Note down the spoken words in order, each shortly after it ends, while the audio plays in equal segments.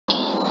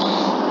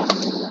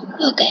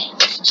Okay.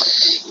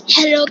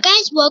 Hello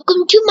guys,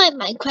 welcome to my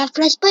Minecraft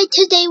Let's Play.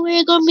 Today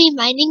we're gonna be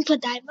mining for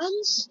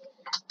diamonds.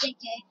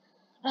 Okay.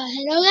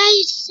 Hello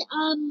guys.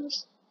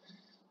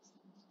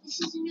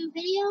 This is a new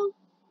video.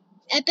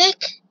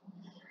 Epic.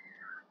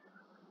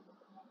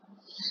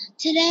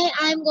 Today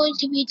I'm going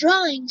to be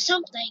drawing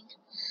something,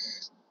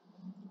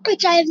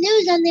 which I have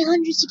news on the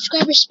 100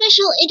 subscriber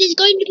special. It is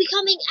going to be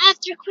coming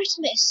after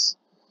Christmas.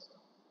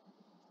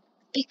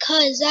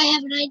 Because I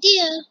have an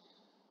idea.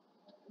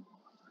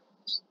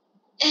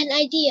 Hi,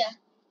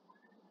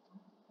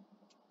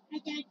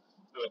 Dad.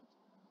 Good.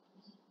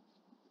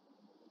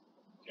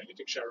 Can you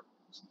take a shower?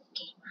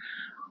 Okay.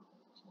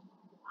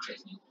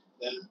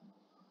 Then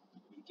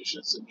we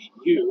just need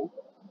you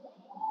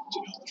to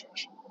get out the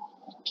trash.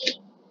 Okay.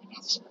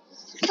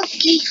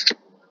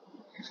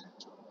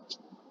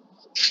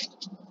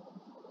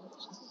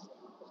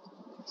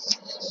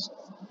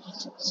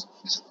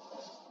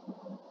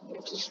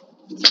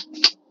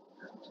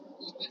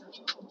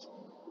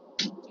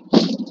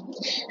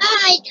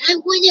 Alright,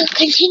 I'm going to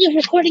continue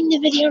recording the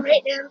video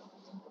right now.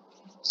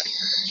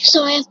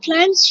 So I have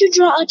plans to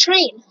draw a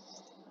train.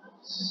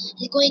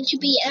 It's going to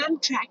be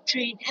Amtrak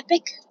train.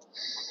 Epic.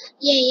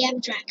 Yay,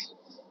 Amtrak.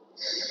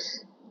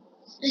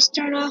 Let's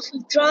start off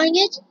with drawing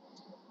it.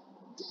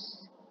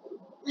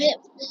 Wait.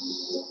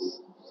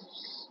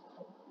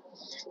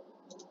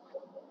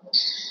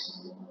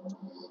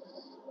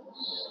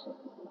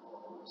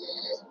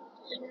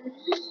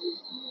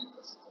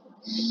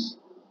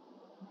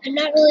 I'm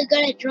not really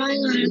good at drawing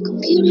on a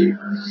computer,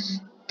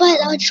 but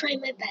I'll try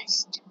my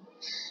best.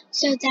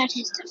 So that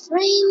is the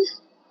frame.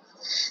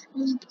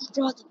 I'm going to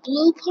draw the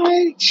blue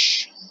part.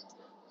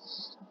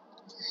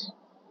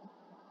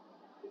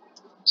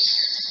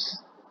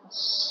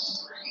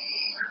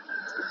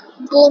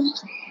 Boom.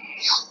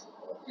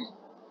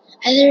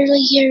 I literally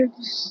hear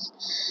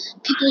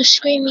people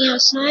screaming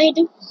outside,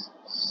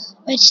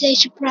 which they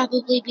should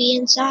probably be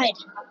inside.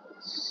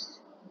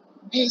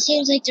 And it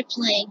seems like they're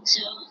playing,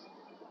 so.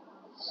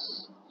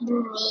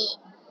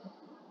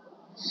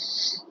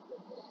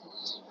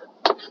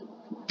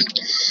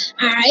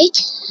 Alright.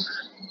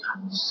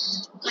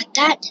 Got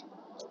that.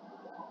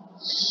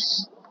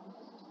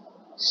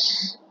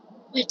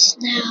 Let's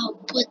now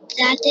put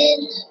that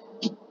in.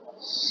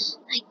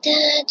 Like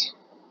that.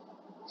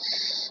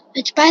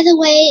 Which, by the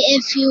way,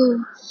 if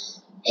you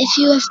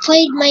have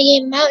played my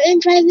game Mountain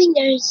Driving,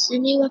 there's a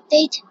new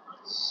update,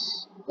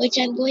 which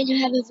I'm going to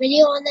have a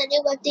video on that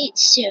new update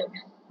soon.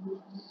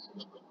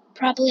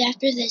 Probably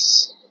after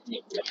this,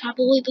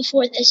 probably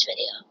before this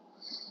video.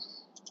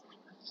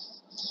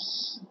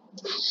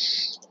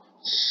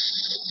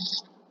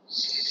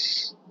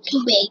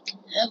 Too big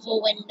of a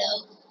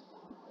window.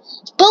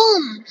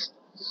 Boom!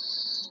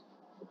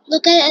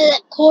 Look at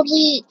that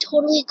totally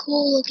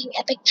cool looking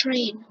epic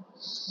train.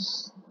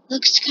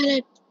 Looks kind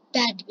of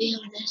bad, to be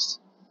honest.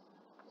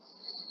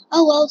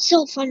 Oh well, it's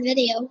still a fun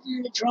video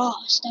to draw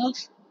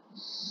stuff.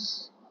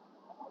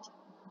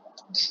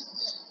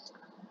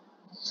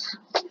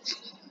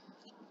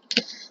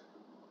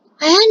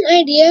 I had an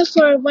idea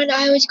for when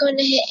I was going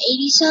to hit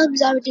 80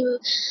 subs, I would do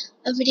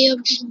a video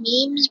of just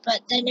memes,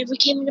 but that never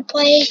came into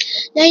play.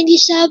 90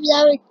 subs,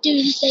 I would do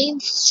the same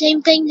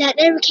thing. That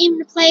never came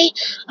into play.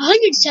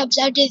 100 subs,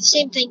 I would do the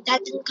same thing.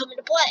 That didn't come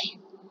into play.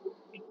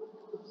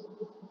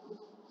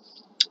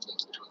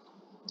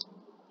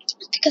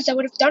 Because I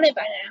would have done it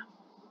by now.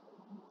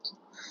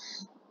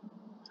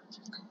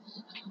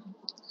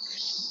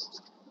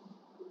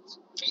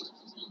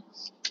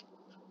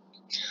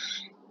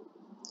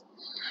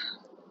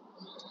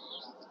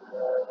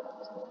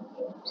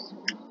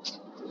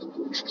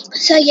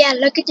 So yeah,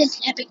 look at this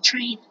epic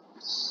train.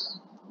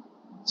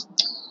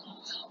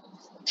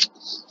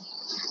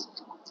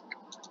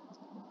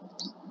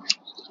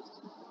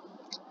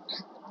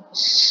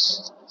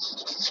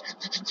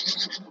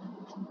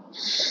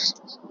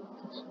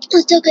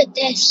 Let's look at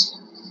this.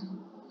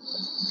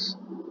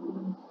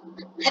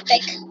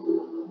 Epic.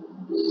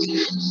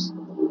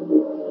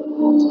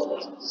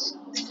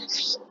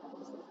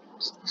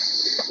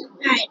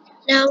 Alright,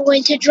 now I'm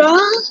going to draw.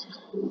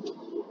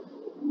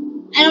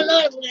 I don't know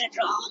what I'm going to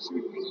draw.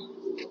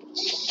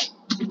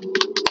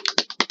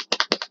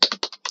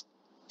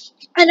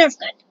 A Nerf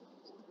gun.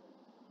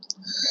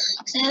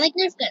 Because I like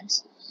Nerf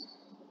guns.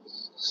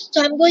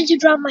 So I'm going to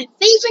draw my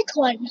favorite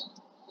one.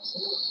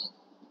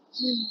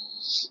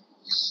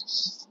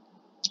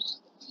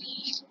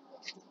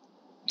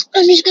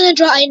 I'm just going to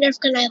draw a Nerf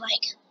gun I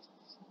like.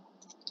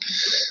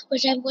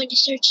 Which I'm going to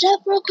search it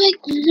up real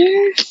quick.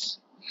 Nerf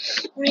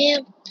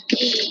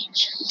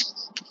Rampage.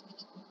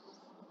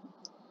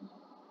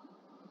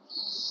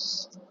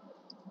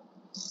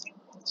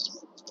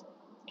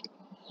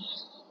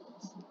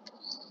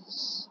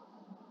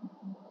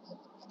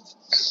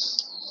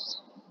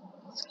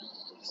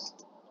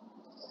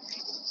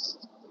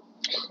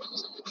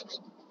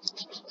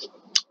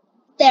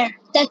 There,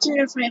 that's a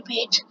Nerf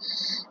Rampage.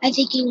 I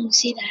think you can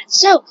see that.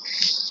 So,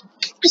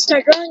 let's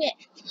start drawing it.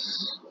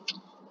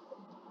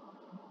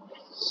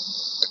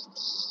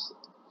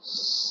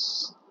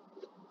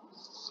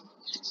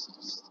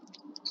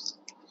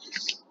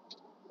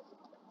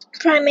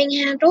 priming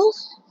handle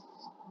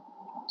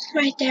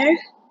right there,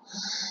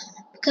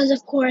 because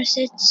of course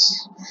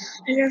it's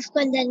a Nerf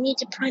gun that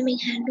needs a priming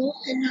handle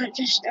and not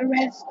just a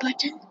rev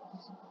button.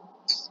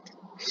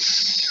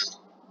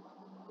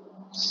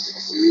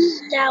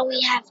 Now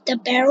we have the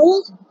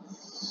barrel.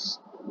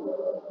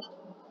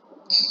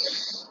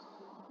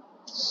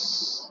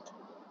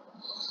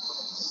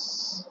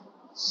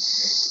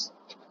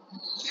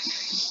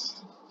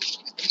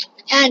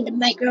 And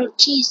my grilled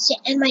cheese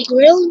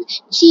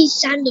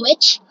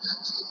sandwich.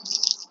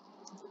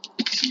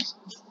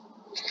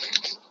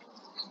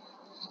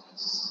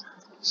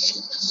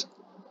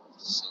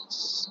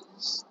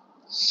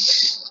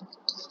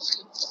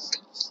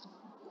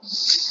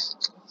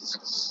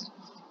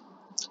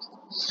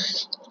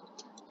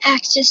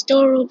 Access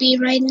door will be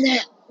right in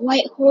that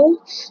white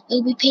hole. It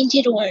will be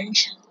painted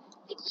orange.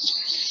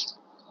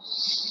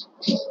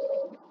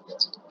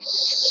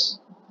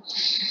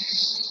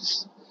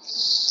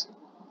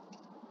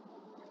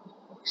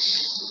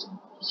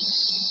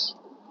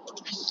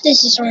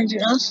 This is orange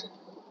enough.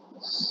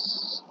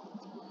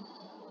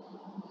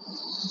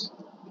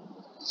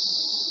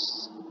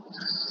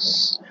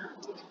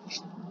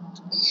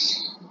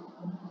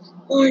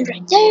 Orange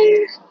right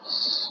there.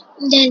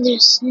 And then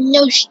there's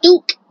no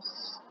stoop.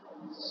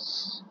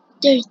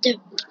 There's the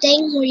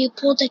thing where you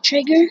pull the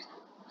trigger.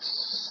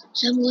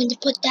 So I'm going to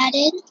put that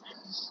in.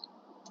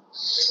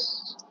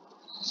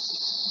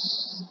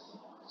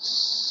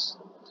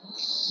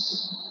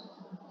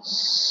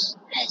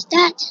 As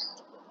that.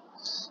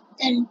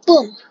 Then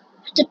boom.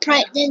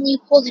 Then you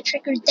pull the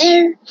trigger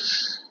there.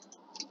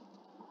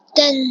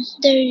 Then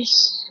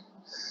there's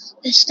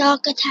the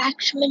stock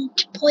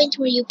attachment point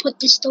where you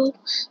put the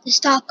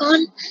stock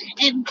on.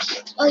 And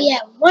oh yeah,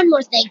 one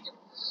more thing.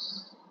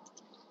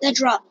 The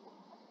drop.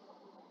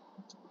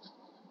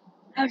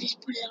 I'll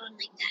just put it on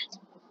like that.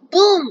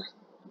 Boom!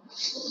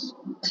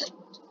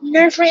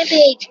 Nerf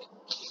Rampage.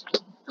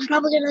 I'm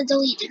probably gonna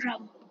delete the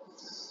drum.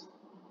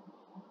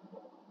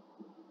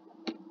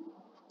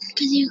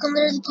 Because you can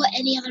literally put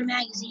any other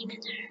magazine in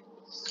there.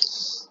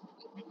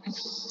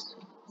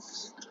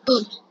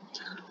 Boom.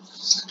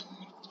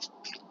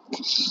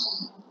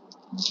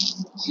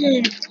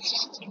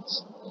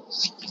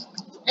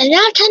 And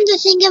now time to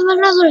think of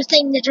another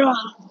thing to draw.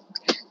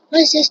 What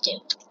does this do?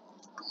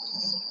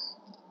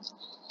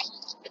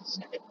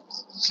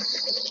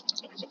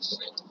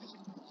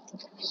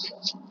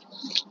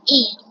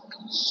 E.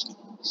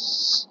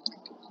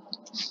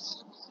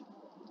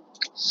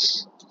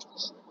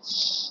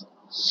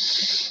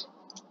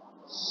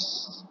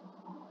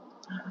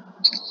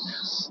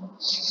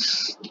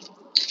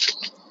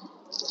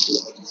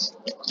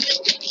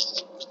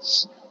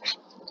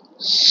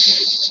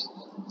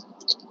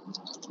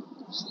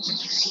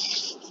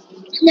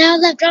 Now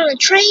that I've drawn a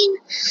train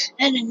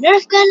and a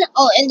Nerf gun,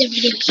 I'll end the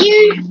video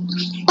here.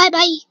 Bye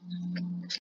bye.